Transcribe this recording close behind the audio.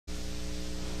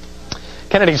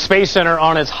Kennedy Space Center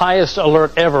on its highest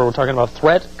alert ever. We're talking about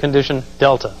threat condition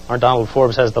Delta. Our Donald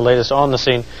Forbes has the latest on the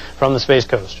scene from the Space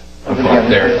Coast. Oh,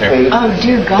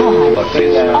 dear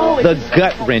God. The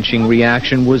gut-wrenching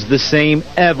reaction was the same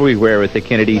everywhere at the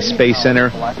Kennedy Space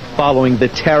Center following the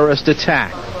terrorist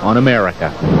attack on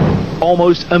America.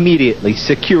 Almost immediately,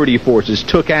 security forces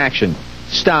took action,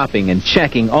 stopping and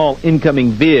checking all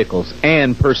incoming vehicles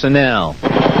and personnel.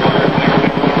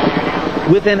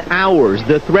 Within hours,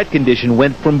 the threat condition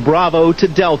went from Bravo to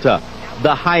Delta,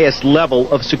 the highest level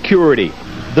of security.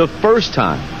 The first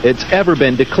time it's ever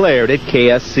been declared at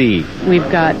KSC.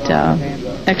 We've got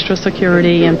extra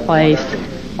security in place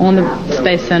on the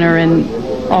Space Center, and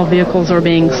all vehicles are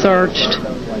being searched,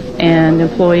 and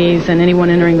employees and anyone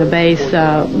entering the base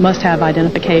must have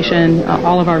identification.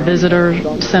 All of our visitor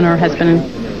center has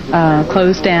been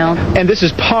closed down. And this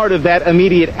is part of that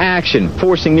immediate action,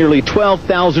 forcing nearly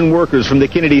 12,000 workers from the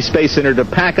Kennedy Space Center to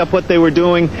pack up what they were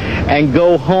doing and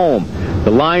go home.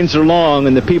 The lines are long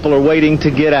and the people are waiting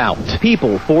to get out.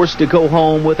 People forced to go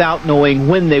home without knowing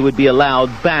when they would be allowed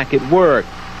back at work.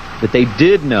 But they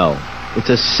did know. It's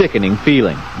a sickening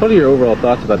feeling. What are your overall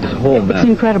thoughts about this whole mess? It's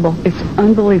incredible. It's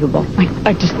unbelievable.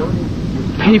 I just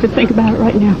can't even think about it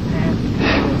right now.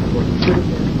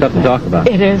 Tough to talk about.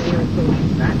 It is.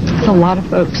 It's a lot of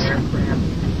folks.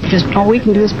 Just all we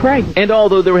can do is pray. And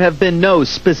although there have been no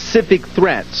specific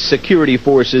threats, security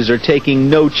forces are taking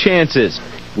no chances,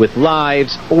 with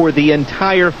lives or the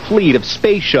entire fleet of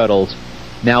space shuttles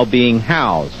now being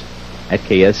housed at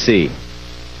KSC.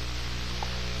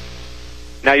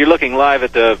 Now you're looking live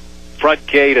at the front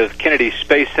gate of Kennedy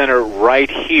Space Center right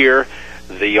here.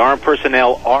 The armed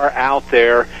personnel are out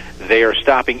there. They are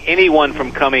stopping anyone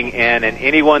from coming in, and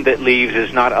anyone that leaves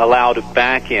is not allowed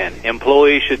back in.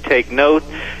 Employees should take note.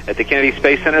 At the Kennedy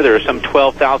Space Center, there are some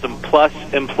 12,000 plus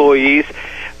employees.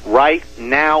 Right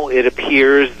now, it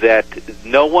appears that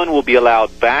no one will be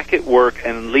allowed back at work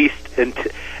at least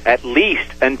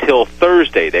until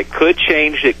Thursday. That could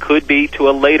change. It could be to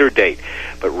a later date.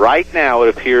 But right now, it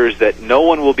appears that no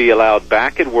one will be allowed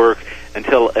back at work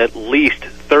until at least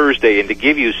Thursday. And to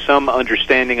give you some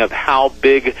understanding of how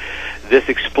big this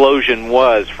explosion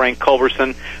was, Frank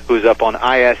Culberson, who's up on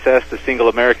ISS, the single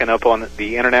American up on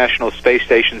the International Space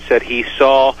Station, said he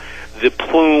saw the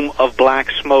plume of black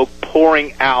smoke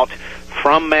pouring out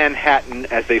from Manhattan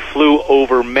as they flew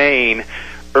over Maine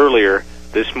earlier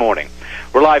this morning.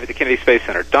 We're live at the Kennedy Space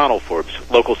Center. Donald Forbes,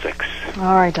 Local 6.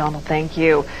 All right, Donald, thank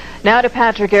you. Now to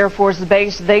Patrick Air Force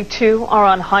Base. They, too, are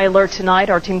on high alert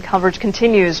tonight. Our team coverage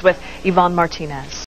continues with Yvonne Martinez.